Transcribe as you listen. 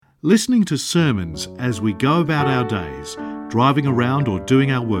Listening to sermons as we go about our days, driving around or doing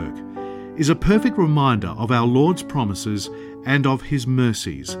our work, is a perfect reminder of our Lord's promises and of His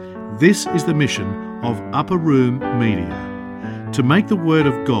mercies. This is the mission of Upper Room Media, to make the Word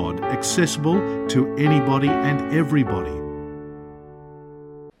of God accessible to anybody and everybody.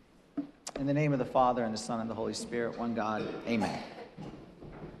 In the name of the Father, and the Son, and the Holy Spirit, one God, amen.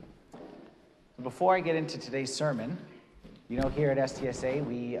 Before I get into today's sermon, you know, here at STSA,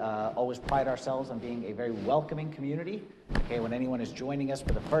 we always pride ourselves on being a very welcoming community. Okay, when anyone is joining us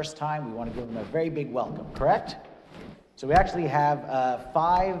for the first time, we want to give them a very big welcome, correct? So we actually have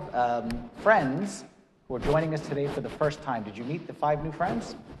 5 friends who are joining us today for the first time. Did you meet the 5 new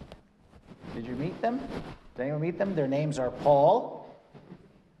friends? Did you meet them? Did anyone meet them? Their names are Paul,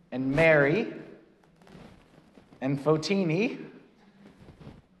 and Mary, and Fotini,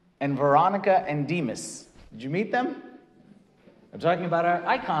 and Veronica, and Demas. Did you meet them? I'm talking about our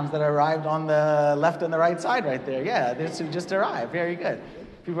icons that arrived on the left and the right side right there. Yeah, this who just arrived. Very good.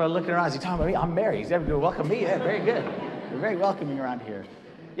 People are looking around. Is he talking about me? I'm Mary. He's ever going to welcome me? Yeah, very good. We're very welcoming around here.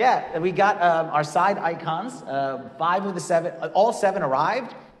 Yeah, we got our side icons. 5 of the 7, all 7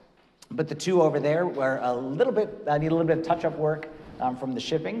 arrived, but the 2 over there were need a little bit of touch-up work from the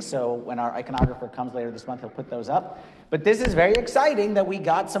shipping. So when our iconographer comes later this month, he'll put those up. But this is very exciting that we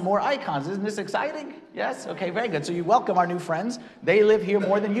got some more icons. Isn't this exciting? Yes? Okay, very good. So you welcome our new friends. They live here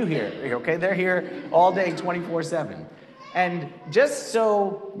more than you here. Okay, they're here all day, 24/7. And just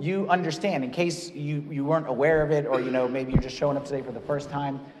so you understand, in case you weren't aware of it, or maybe you're just showing up today for the first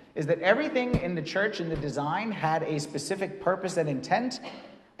time, is that everything in the church and the design had a specific purpose and intent,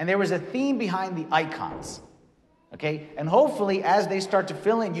 and there was a theme behind the icons. Okay, and hopefully as they start to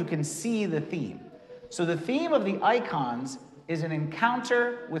fill in, you can see the theme. So the theme of the icons is an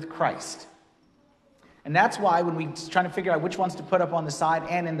encounter with Christ. And that's why when we trying to figure out which ones to put up on the side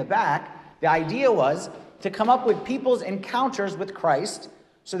and in the back, the idea was to come up with people's encounters with Christ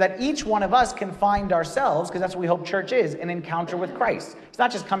so that each one of us can find ourselves, because that's what we hope church is, an encounter with Christ. It's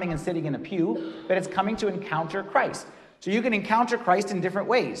not just coming and sitting in a pew, but it's coming to encounter Christ. So you can encounter Christ in different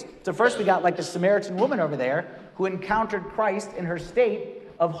ways. So first we got like the Samaritan woman over there who encountered Christ in her state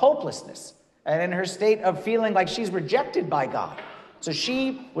of hopelessness and in her state of feeling like she's rejected by God. So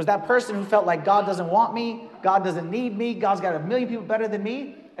she was that person who felt like God doesn't want me, God doesn't need me, God's got a million people better than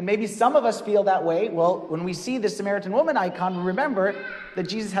me. And maybe some of us feel that way. Well, when we see the Samaritan woman icon, we remember that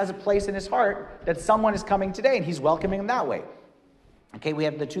Jesus has a place in his heart that someone is coming today and he's welcoming them that way. Okay, we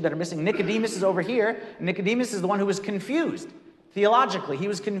have the 2 that are missing. Nicodemus is over here. Nicodemus is the one who was confused. Theologically, he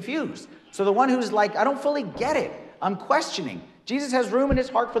was confused. So the one who's like, I don't fully get it. I'm questioning. Jesus has room in his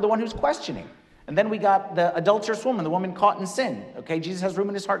heart for the one who's questioning. And then we got the adulterous woman, the woman caught in sin. Okay, Jesus has room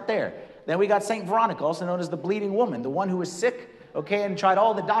in his heart there. Then we got St. Veronica, also known as the bleeding woman, the one who was sick, okay, and tried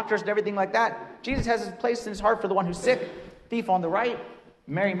all the doctors and everything like that. Jesus has his place in his heart for the one who's sick. Thief on the right.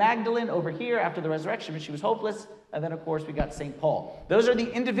 Mary Magdalene over here after the resurrection when she was hopeless. And then, of course, we got St. Paul. Those are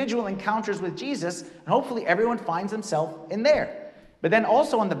the individual encounters with Jesus, and hopefully everyone finds himself in there. But then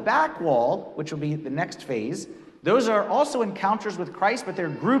also on the back wall, which will be the next phase, those are also encounters with Christ, but they're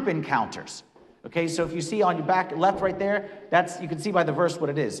group encounters. Okay, so if you see on your back left right there, you can see by the verse what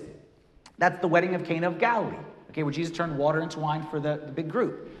it is. That's the wedding of Cana of Galilee, okay, where Jesus turned water into wine for the big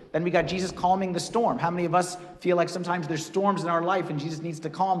group. Then we got Jesus calming the storm. How many of us feel like sometimes there's storms in our life and Jesus needs to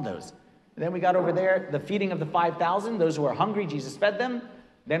calm those? And then we got over there the feeding of the 5,000. Those who are hungry, Jesus fed them.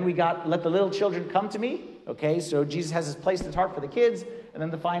 Then we got let the little children come to me. Okay, so Jesus has his place in his heart for the kids. And then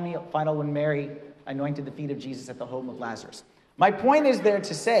the final when Mary anointed the feet of Jesus at the home of Lazarus. My point is there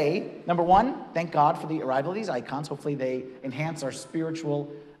to say, number 1, thank God for the arrival of these icons. Hopefully they enhance our spiritual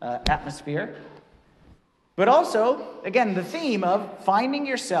atmosphere. But also, again, the theme of finding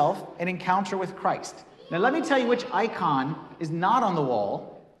yourself an encounter with Christ. Now let me tell you which icon is not on the wall.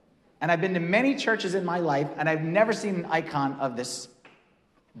 And I've been to many churches in my life, and I've never seen an icon of this.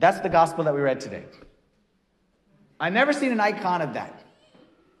 That's the gospel that we read today. I've never seen an icon of that,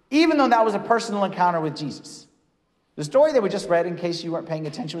 even though that was a personal encounter with Jesus. The story that we just read, in case you weren't paying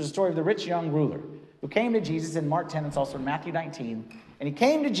attention, was the story of the rich young ruler who came to Jesus in Mark 10. It's also in Matthew 19. And he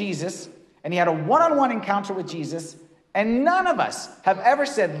came to Jesus, and he had a one-on-one encounter with Jesus, and none of us have ever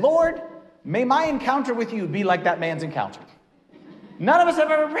said, Lord, may my encounter with you be like that man's encounter. None of us have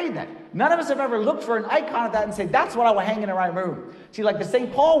ever prayed that. None of us have ever looked for an icon of that and say, that's what I will hang in my room. See, like the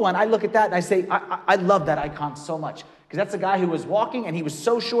St. Paul one, I look at that and I say, I love that icon so much. Because that's the guy who was walking and he was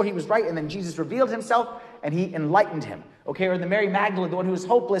so sure he was right, and then Jesus revealed himself and he enlightened him. Okay, or the Mary Magdalene, the one who was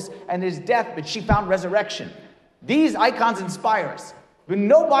hopeless and his death, but she found resurrection. These icons inspire us. But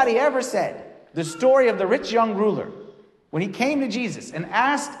nobody ever said the story of the rich young ruler when he came to Jesus and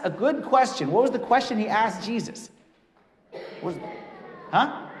asked a good question. What was the question he asked Jesus?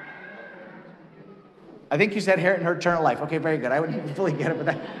 I think you said inherit eternal life. Okay, very good. I wouldn't fully get it,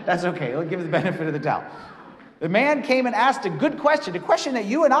 but that's okay. I'll give the benefit of the doubt. The man came and asked a good question, a question that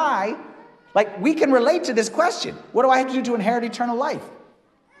you and I, we can relate to this question. What do I have to do to inherit eternal life?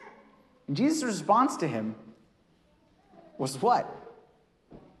 And Jesus' response to him was what?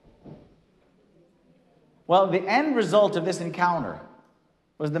 Well, the end result of this encounter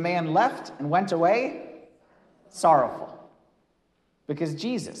was the man left and went away sorrowful. Because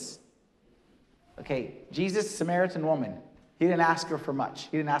Jesus, Samaritan woman, he didn't ask her for much.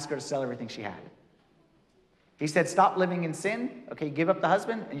 He didn't ask her to sell everything she had. He said, stop living in sin. Give up the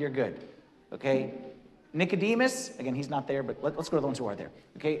husband and you're good. Nicodemus, again, he's not there, but let's go to the ones who are there.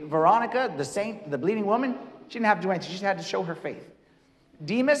 Veronica, the saint, the bleeding woman, she didn't have to do anything. She just had to show her faith.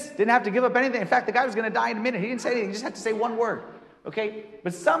 Demas didn't have to give up anything. In fact, the guy was going to die in a minute. He didn't say anything. He just had to say one word.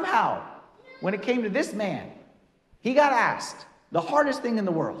 But somehow, when it came to this man, he got asked the hardest thing in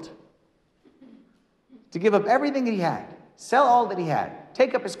the world. To give up everything that he had, sell all that he had,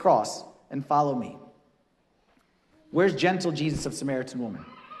 take up his cross, and follow me. Where's gentle Jesus of Samaritan woman?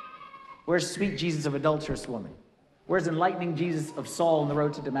 Where's sweet Jesus of adulterous woman? Where's enlightening Jesus of Saul on the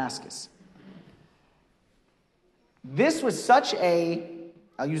road to Damascus? This was such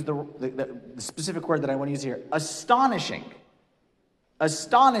I'll use the specific word that I want to use here, astonishing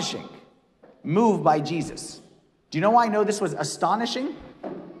move by Jesus. Do you know why I know this was astonishing?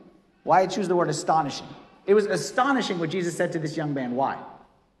 Why I choose the word astonishing? It was astonishing what Jesus said to this young man. Why?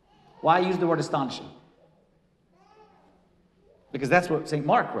 Why I use the word astonishing? Because that's what St.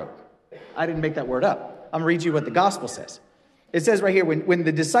 Mark wrote. I didn't make that word up. I'm going to read you what the gospel says. It says right here, when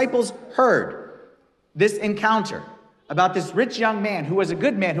the disciples heard this encounter about this rich young man who was a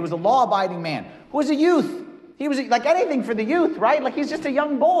good man, who was a law-abiding man, who was a youth. He was like anything for the youth, right? He's just a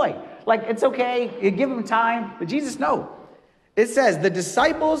young boy. It's okay, you give him time. But Jesus, no. It says, the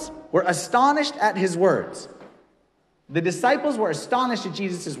disciples were astonished at his words. The disciples were astonished at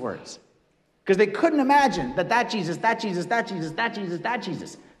Jesus' words. Because they couldn't imagine that Jesus said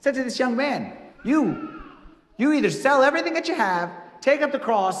to this young man, you either sell everything that you have, take up the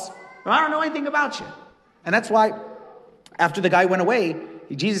cross, or I don't know anything about you. And that's why, after the guy went away,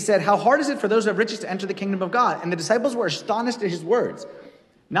 Jesus said, how hard is it for those who have riches to enter the kingdom of God? And the disciples were astonished at his words.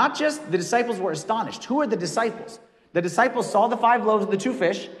 Not just the disciples were astonished. Who are the disciples? The disciples saw the 5 loaves and the 2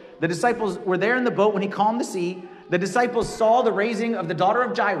 fish. The disciples were there in the boat when he calmed the sea. The disciples saw the raising of the daughter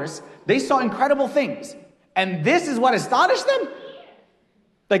of Jairus. They saw incredible things. And this is what astonished them?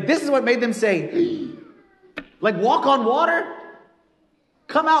 This is what made them say, walk on water,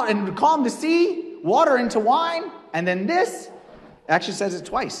 come out and calm the sea, water into wine, and then this actually says it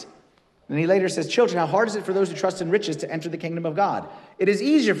twice. And he later says, children, how hard is it for those who trust in riches to enter the kingdom of God? It is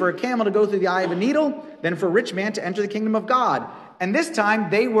easier for a camel to go through the eye of a needle than for a rich man to enter the kingdom of God. And this time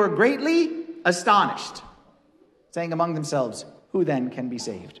they were greatly astonished, saying among themselves, who then can be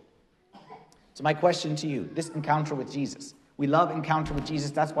saved? So my question to you, this encounter with Jesus. We love encounter with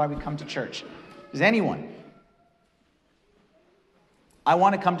Jesus. That's why we come to church. Does anyone? I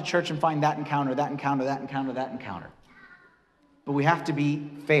want to come to church and find that encounter. But we have to be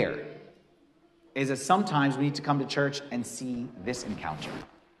fair. Is that sometimes we need to come to church and see this encounter.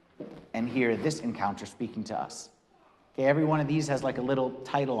 And hear this encounter speaking to us. Every one of these has a little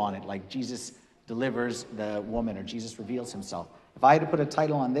title on it, like Jesus delivers the woman or Jesus reveals himself. If I had to put a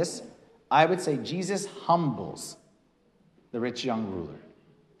title on this, I would say Jesus humbles the rich young ruler.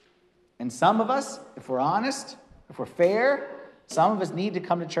 And some of us, if we're honest, if we're fair, some of us need to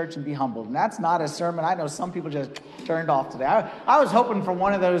come to church and be humbled. And that's not a sermon. I know some people just turned off today. I was hoping for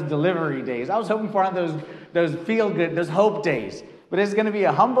one of those delivery days. I was hoping for one of those feel-good, those hope days. But it's going to be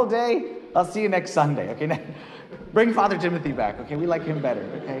a humble day. I'll see you next Sunday, okay? Bring Father Timothy back, okay? We like him better,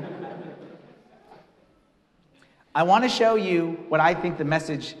 okay? I want to show you what I think the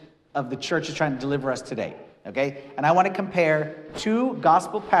message of the church is trying to deliver us today, okay? And I want to compare 2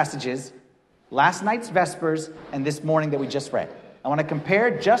 gospel passages, last night's Vespers and this morning that we just read. I want to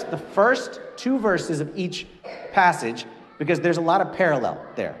compare just the first 2 verses of each passage because there's a lot of parallel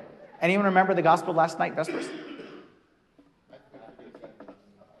there. Anyone remember the gospel last night, Vespers?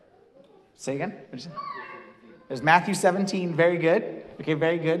 Say again? There's Matthew 17, very good. Okay,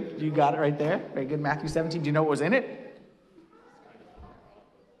 very good. You got it right there. Very good, Matthew 17. Do you know what was in it?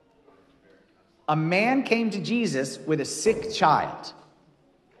 A man came to Jesus with a sick child.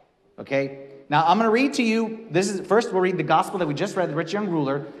 Okay? Now, I'm going to read to you, first we'll read the gospel that we just read, the rich young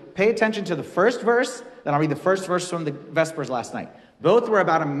ruler. Pay attention to the first verse, then I'll read the first verse from the Vespers last night. Both were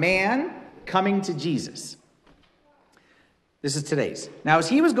about a man coming to Jesus. This is today's. Now, as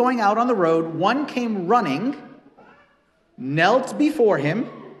he was going out on the road, one came running, knelt before him,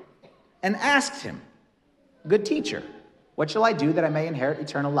 and asked him, "Good teacher, what shall I do that I may inherit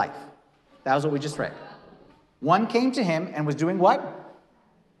eternal life?" That was what we just read. One came to him and was doing what?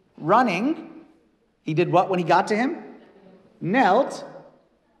 Running. He did what when he got to him? Knelt,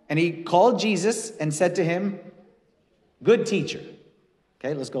 and he called Jesus and said to him, "Good teacher."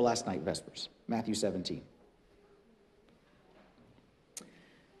 Okay, let's go last night, Vespers. Matthew 17.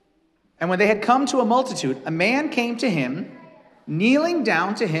 And when they had come to a multitude, a man came to him, kneeling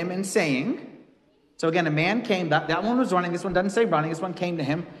down to him and saying, so again, a man came, that one was running, this one doesn't say running, this one came to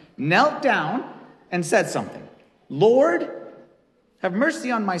him, knelt down and said something. "Lord, have mercy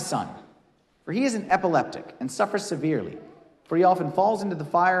on my son, for he is an epileptic and suffers severely, for he often falls into the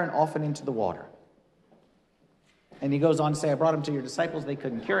fire and often into the water." And he goes on to say, "I brought him to your disciples, they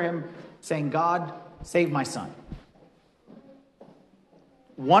couldn't cure him, saying, 'God, save my son.'"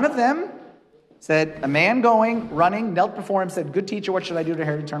 One of them said, a man going, running, knelt before him, said, "Good teacher, what should I do to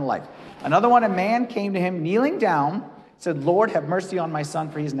inherit eternal life?" Another one, a man came to him, kneeling down, said, "Lord, have mercy on my son,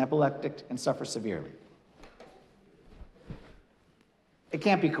 for he is an epileptic and suffers severely." It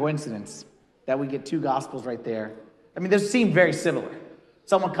can't be coincidence that we get two gospels right there. I mean, those seem very similar.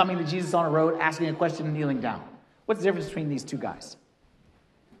 Someone coming to Jesus on a road, asking a question and kneeling down. What's the difference between these two guys?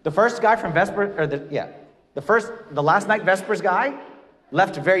 The first guy from Vespers, the last night Vespers guy,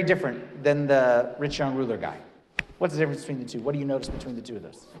 left very different than the rich young ruler guy. What's the difference between the two? What do you notice between the two of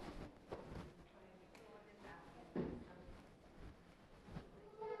those?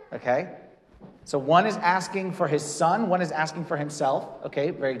 Okay. So one is asking for his son, one is asking for himself.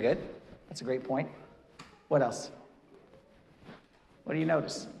 Okay, very good. That's a great point. What else? What do you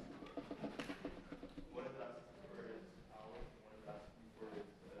notice?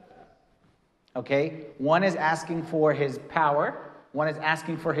 Okay, one is asking for his power. One is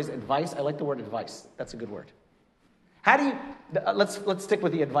asking for his advice. I like the word advice. That's a good word. How do you, let's stick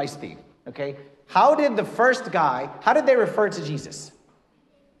with the advice theme, okay? How did they refer to Jesus?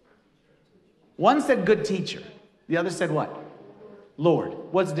 One said good teacher. The other said what? Lord.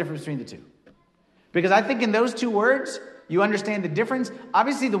 What's the difference between the two? Because I think in those two words, you understand the difference.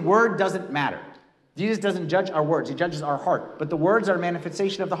 Obviously, the word doesn't matter. Jesus doesn't judge our words. He judges our heart. But the words are a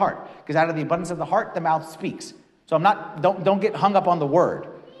manifestation of the heart. Because out of the abundance of the heart, the mouth speaks. So don't get hung up on the word.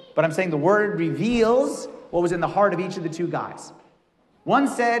 But I'm saying the word reveals what was in the heart of each of the two guys. One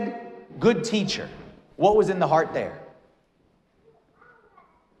said, "Good teacher." What was in the heart there?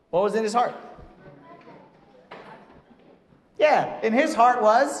 What was in his heart? Yeah, in his heart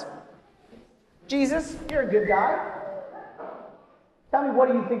was, "Jesus, you're a good guy. Tell me, what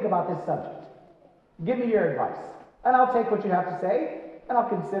do you think about this subject? Give me your advice. And I'll take what you have to say, and I'll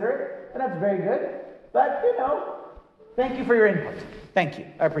consider it. And that's very good. But, thank you for your input. Thank you.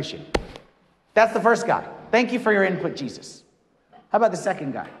 I appreciate it." That's the first guy. Thank you for your input, Jesus. How about the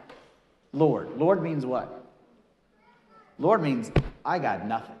second guy? Lord. Lord means what? Lord means, I got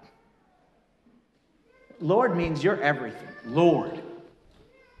nothing. Lord means you're everything. Lord.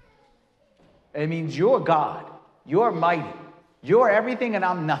 It means you're God. You're mighty. You're everything and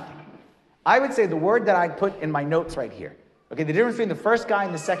I'm nothing. I would say the word that I put in my notes right here. Okay, the difference between the first guy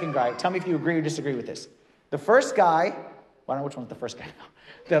and the second guy. Tell me if you agree or disagree with this. The first guy, I don't know which one's the first guy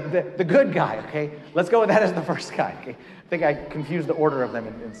now. The good guy, okay? Let's go with that as the first guy, okay? I think I confused the order of them.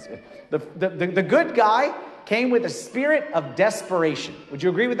 The good guy came with a spirit of desperation. Would you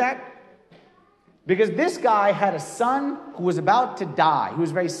agree with that? Because this guy had a son who was about to die, who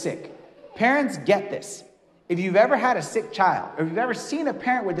was very sick. Parents get this. If you've ever had a sick child, or if you've ever seen a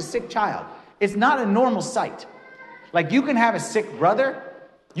parent with a sick child, it's not a normal sight. Like you can have a sick brother,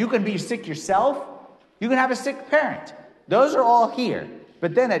 you can be sick yourself, you can have a sick parent. Those are all here.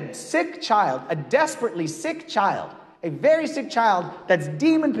 But then a sick child, a desperately sick child, a very sick child that's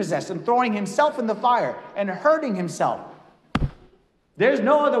demon-possessed and throwing himself in the fire and hurting himself. There's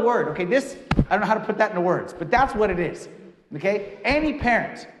no other word. Okay, I don't know how to put that into words, but that's what it is. Okay? Any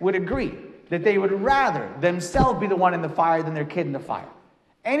parent would agree that they would rather themselves be the one in the fire than their kid in the fire.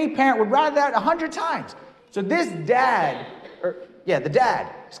 Any parent would rather that 100 times. So this dad, the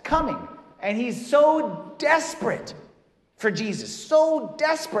dad is coming, and he's so desperate for Jesus. So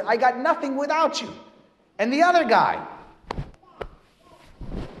desperate. I got nothing without you. And the other guy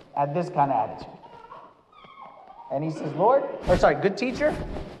had this kind of attitude. And he says, good teacher,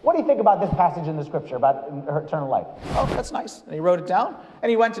 what do you think about this passage in the scripture about eternal life? Oh, that's nice. And he wrote it down. And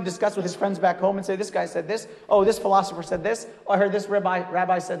he went to discuss with his friends back home and say, this guy said this. Oh, this philosopher said this. Oh, I heard this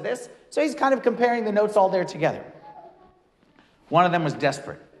rabbi said this. So he's kind of comparing the notes all there together. One of them was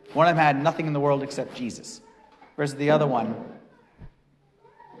desperate. One of them had nothing in the world except Jesus. versus the other one.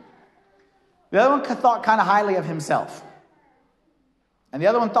 The other one thought kind of highly of himself. And the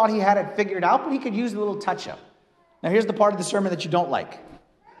other one thought he had it figured out, but he could use a little touch-up. Now here's the part of the sermon that you don't like.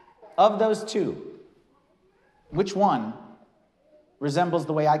 Of those two, which one resembles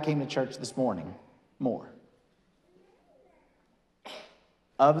the way I came to church this morning more?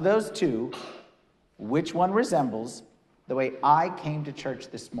 Of those two, which one resembles the way I came to church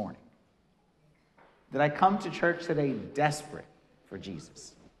this morning? Did I come to church today desperate for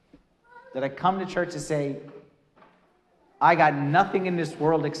Jesus? Did I come to church to say, I got nothing in this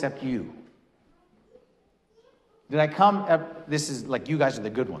world except you? Did I come, this is like, you guys are the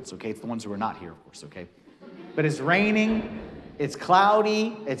good ones, okay? It's the ones who are not here, of course, okay? But it's raining, it's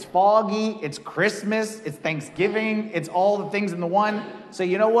cloudy, it's foggy, it's Christmas, it's Thanksgiving, it's all the things in the one. So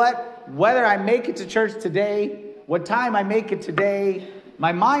you know what? Whether I make it to church today, what time I make it today,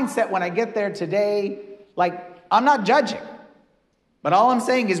 my mindset when I get there today, like, I'm not judging. But all I'm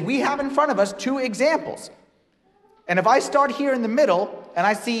saying is we have in front of us two examples. And if I start here in the middle and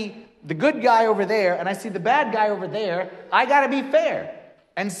I see the good guy over there and I see the bad guy over there, I got to be fair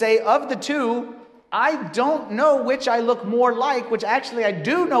and say of the two, I don't know which I look more like, which actually I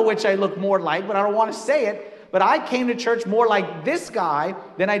do know which I look more like, but I don't want to say it. But I came to church more like this guy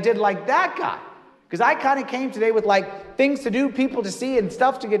than I did like that guy. Because I kind of came today with like things to do, people to see, and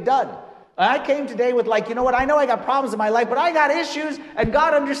stuff to get done. And I came today with like, you know what, I know I got problems in my life, but I got issues and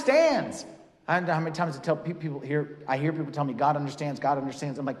God understands. I don't know how many times I tell people here, I hear people tell me, God understands, God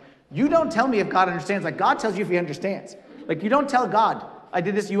understands. I'm like, you don't tell me if God understands. Like, God tells you if he understands. Like, you don't tell God, I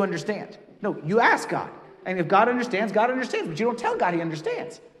did this, you understand. No, you ask God. And if God understands, God understands. But you don't tell God he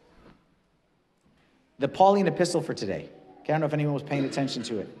understands. The Pauline epistle for today. Okay, I don't know if anyone was paying attention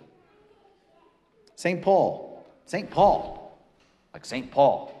to it. St. Paul,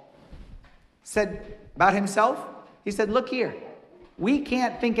 said about himself, he said, look here, we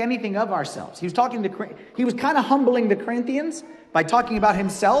can't think anything of ourselves. He was kind of humbling the Corinthians by talking about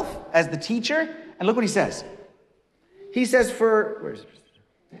himself as the teacher. And look what he says. He says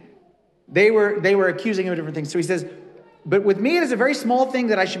they were accusing him of different things. So he says, but with me it is a very small thing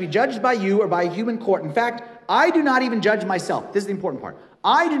that I should be judged by you or by a human court. In fact, I do not even judge myself. This is the important part.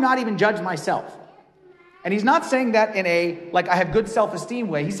 I do not even judge myself. And he's not saying that in a, like, I have good self-esteem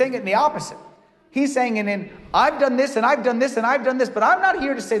way. He's saying it in the opposite. He's saying I've done this and I've done this and I've done this, but I'm not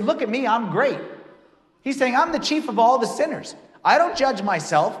here to say, look at me, I'm great. He's saying I'm the chief of all the sinners. I don't judge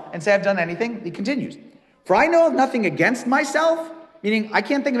myself and say I've done anything. He continues. For I know of nothing against myself, meaning I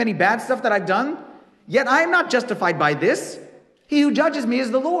can't think of any bad stuff that I've done, yet I am not justified by this. He who judges me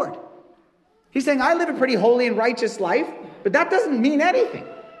is the Lord. He's saying I live a pretty holy and righteous life, but that doesn't mean anything.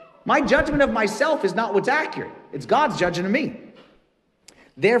 My judgment of myself is not what's accurate. It's God's judging of me.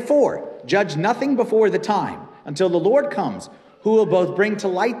 Therefore, judge nothing before the time, until the Lord comes, who will both bring to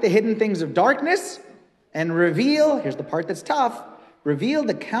light the hidden things of darkness and reveal, here's the part that's tough, reveal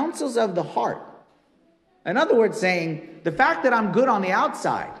the counsels of the heart. In other words, saying, the fact that I'm good on the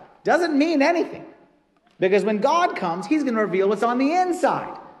outside doesn't mean anything. Because when God comes, he's going to reveal what's on the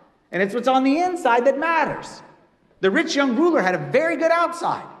inside. And it's what's on the inside that matters. The rich young ruler had a very good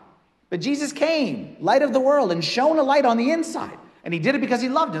outside. But Jesus came, light of the world, and shone a light on the inside. And he did it because he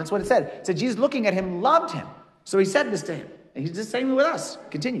loved him. That's what it said. It said Jesus looking at him loved him. So he said this to him. And he's the same with us.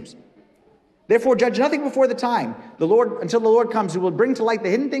 Continues. Therefore, judge nothing before the time, until the Lord comes, who will bring to light the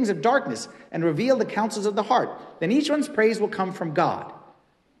hidden things of darkness and reveal the counsels of the heart. Then each one's praise will come from God.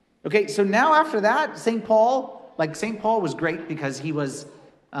 Okay, so now after that, St. Paul was great because he was,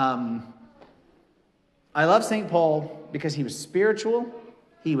 I love St. Paul because he was spiritual.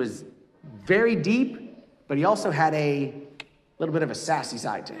 He was very deep, but he also had a little bit of a sassy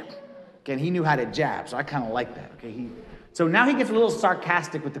side to him. Okay, and he knew how to jab, so I kind of like that. Okay, so now he gets a little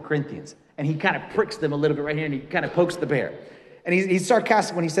sarcastic with the Corinthians, and he kind of pricks them a little bit right here, and he kind of pokes the bear. And he's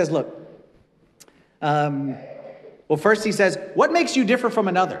sarcastic when he says, look, well, first he says, what makes you differ from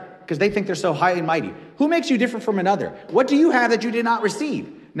another? Because they think they're so high and mighty. Who makes you differ from another? What do you have that you did not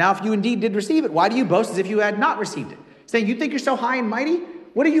receive? Now, if you indeed did receive it, why do you boast as if you had not received it? Saying, you think you're so high and mighty?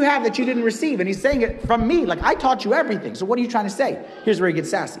 What do you have that you didn't receive? And he's saying it from me, like I taught you everything. So what are you trying to say? Here's where he gets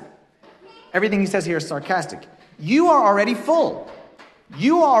sassy. Everything he says here is sarcastic. You are already full.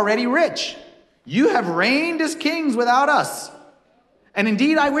 You are already rich. You have reigned as kings without us. And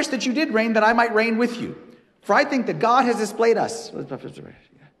indeed, I wish that you did reign, that I might reign with you. For I think that God has displayed us.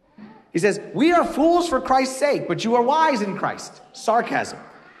 He says, we are fools for Christ's sake, but you are wise in Christ. Sarcasm.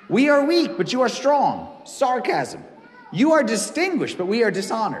 We are weak, but you are strong. Sarcasm. You are distinguished, but we are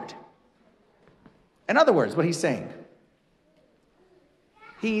dishonored. In other words, what he's saying,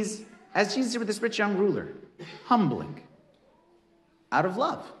 as Jesus did with this rich young ruler, humbling, out of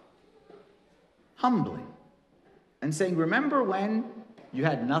love, humbling, and saying, remember when you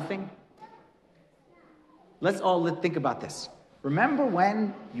had nothing? Let's all think about this. Remember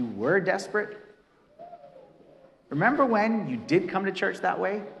when you were desperate? Remember when you did come to church that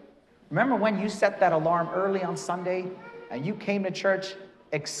way? Remember when you set that alarm early on Sunday and you came to church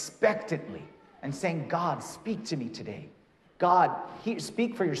expectantly and saying, God, speak to me today. God,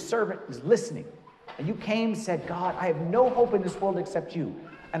 speak, for your servant is listening. And you came and said, God, I have no hope in this world except you.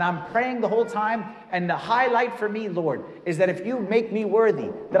 And I'm praying the whole time. And the highlight for me, Lord, is that if you make me worthy,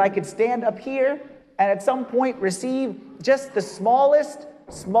 that I could stand up here and at some point receive just the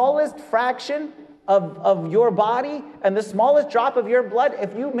smallest fraction of your body and the smallest drop of your blood.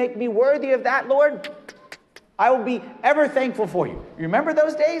 If you make me worthy of that, Lord, I will be ever thankful for you. You remember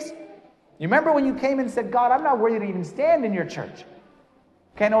those days? You remember when you came and said, God, I'm not worthy to even stand in your church.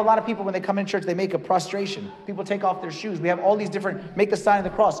 Okay, I know a lot of people, when they come in church, they make a prostration. People take off their shoes. We have all these different, make the sign of the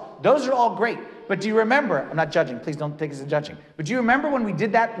cross. Those are all great. But do you remember, I'm not judging, please don't take this as judging. But do you remember when we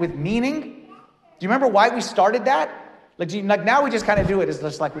did that with meaning? Do you remember why we started that? Like now we just kind of do it. It's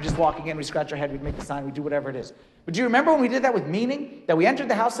just like we're just walking in, we scratch our head, we make the sign, we do whatever it is. But do you remember when we did that with meaning? That we entered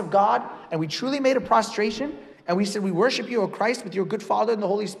the house of God and we truly made a prostration and we said, we worship you, O Christ, with your good Father and the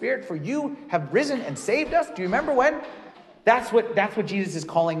Holy Spirit, for you have risen and saved us. Do you remember when? That's what Jesus is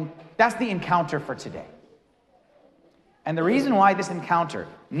calling, that's the encounter for today. And the reason why this encounter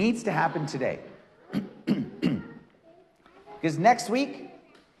needs to happen today, because next week,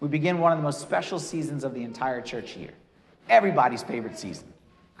 we begin one of the most special seasons of the entire church year. Everybody's favorite season.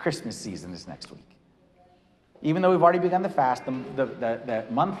 Christmas season is next week. Even though we've already begun the fast,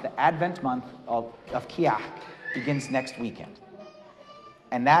 the Advent month of Kiah begins next weekend.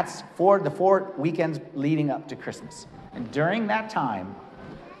 And that's for the 4 weekends leading up to Christmas. And during that time,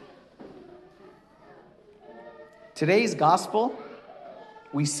 today's gospel,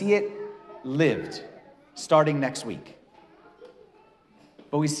 we see it lived starting next week.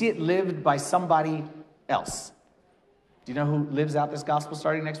 But we see it lived by somebody else. Do you know who lives out this gospel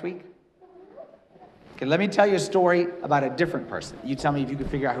starting next week? Okay, let me tell you a story about a different person. You tell me if you can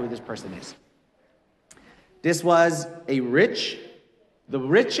figure out who this person is. This was the richest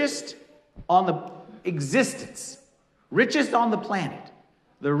on the existence, richest on the planet,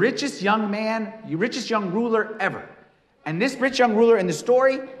 the richest young man, the richest young ruler ever. And this rich young ruler in the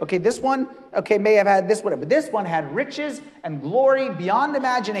story, this one, may have had this, whatever, but this one had riches and glory beyond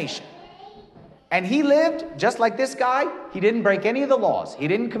imagination. And he lived just like this guy. He didn't break any of the laws. He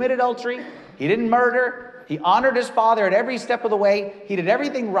didn't commit adultery. He didn't murder. He honored his father at every step of the way. He did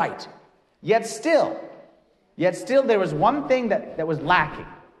everything right. Yet still, there was one thing that was lacking.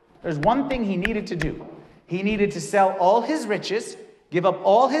 There's one thing he needed to do. He needed to sell all his riches, give up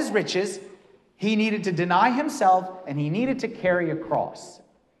all his riches. He needed to deny himself, and he needed to carry a cross.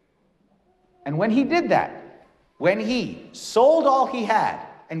 And when he did that, when he sold all he had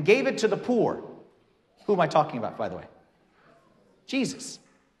and gave it to the poor, who am I talking about, by the way? Jesus.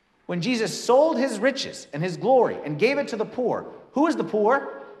 When Jesus sold his riches and his glory and gave it to the poor, who is the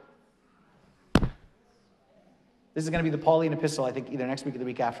poor? This is going to be the Pauline epistle, I think, either next week or the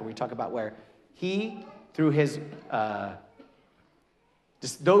week after, we talk about where he, through his,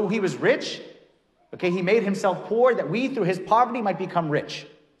 though he was rich, he made himself poor that we, through his poverty, might become rich.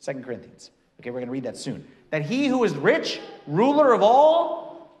 2 Corinthians. We're going to read that soon. That he who is rich, ruler of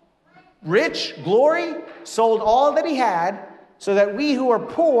all, rich, glory, sold all that he had, so that we who are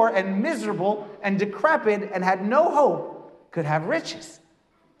poor and miserable and decrepit and had no hope could have riches.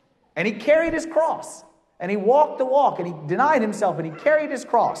 And he carried his cross. And he walked the walk, and he denied himself, and he carried his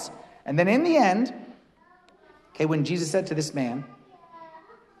cross. And then in the end, when Jesus said to this man,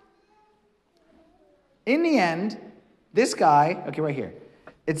 in the end, this guy, right here,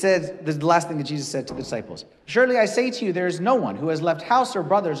 it says, this is the last thing that Jesus said to the disciples. Surely I say to you, there is no one who has left house or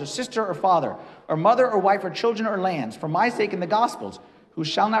brothers or sister or father or mother or wife or children or lands for my sake in the Gospels, who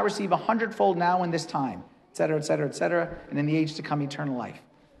shall not receive 100-fold now in this time, etc., etc., etc., and in the age to come eternal life.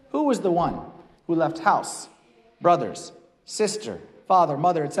 Who was the one who left house, brothers, sister, father,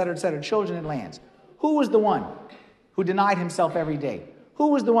 mother, etc., etc., children and lands? Who was the one who denied himself every day? Who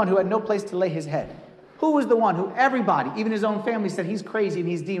was the one who had no place to lay his head? Who was the one who everybody, even his own family, said he's crazy and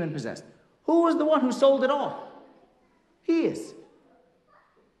he's demon-possessed? Who was the one who sold it all? He is.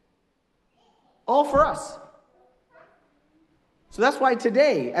 All for us. So that's why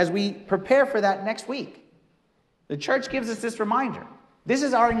today, as we prepare for that next week, the church gives us this reminder. This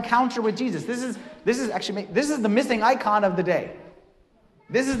is our encounter with Jesus. This is the missing icon of the day.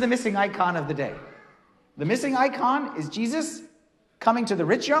 This is the missing icon of the day. The missing icon is Jesus coming to the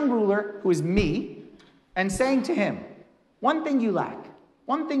rich young ruler, who is me, and saying to him, one thing you lack,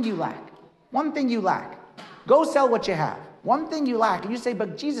 one thing you lack, one thing you lack. Go sell what you have. One thing you lack. And you say,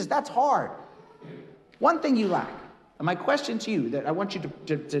 but Jesus, that's hard. One thing you lack. And my question to you that I want you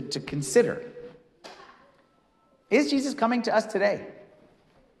to consider, is Jesus coming to us today?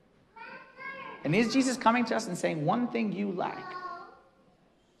 And is Jesus coming to us and saying, one thing you lack?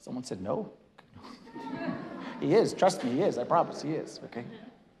 Someone said no. He is. Trust me, he is. I promise he is. Okay.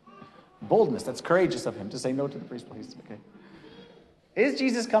 Boldness. That's courageous of him to say no to the priest, please. Okay. Is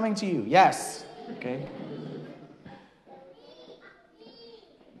Jesus coming to you? Yes. Okay.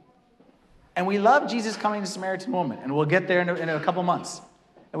 And we love Jesus coming to the Samaritan woman, and we'll get there in a couple months.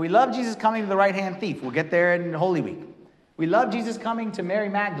 And we love Jesus coming to the right-hand thief. We'll get there in Holy Week. We love Jesus coming to Mary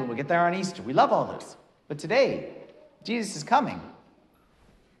Magdalene. We'll get there on Easter. We love all those. But today, Jesus is coming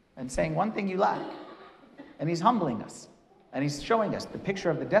and saying one thing you lack. And he's humbling us. And he's showing us the picture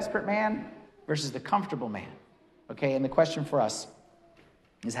of the desperate man versus the comfortable man. Okay, and the question for us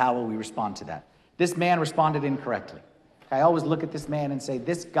is, how will we respond to that? This man responded incorrectly. I always look at this man and say,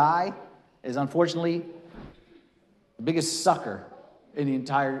 this guy is unfortunately the biggest sucker in the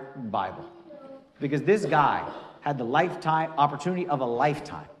entire Bible. Because this guy had the lifetime opportunity of a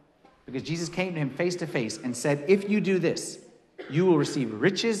lifetime. Because Jesus came to him face to face and said, if you do this, you will receive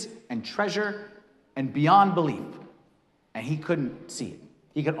riches and treasure and beyond belief. And he couldn't see it.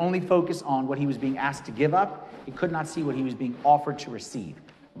 He could only focus on what he was being asked to give up. He could not see what he was being offered to receive.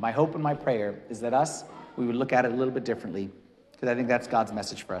 My hope and my prayer is that we would look at it a little bit differently, because I think that's God's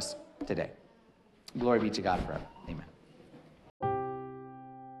message for us today. Glory be to God forever. Amen.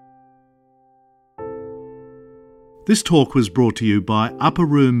 This talk was brought to you by Upper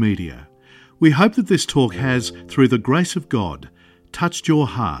Room Media. We hope that this talk has, through the grace of God, touched your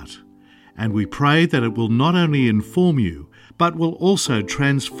heart, and we pray that it will not only inform you, but will also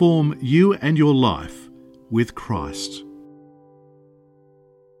transform you and your life with Christ.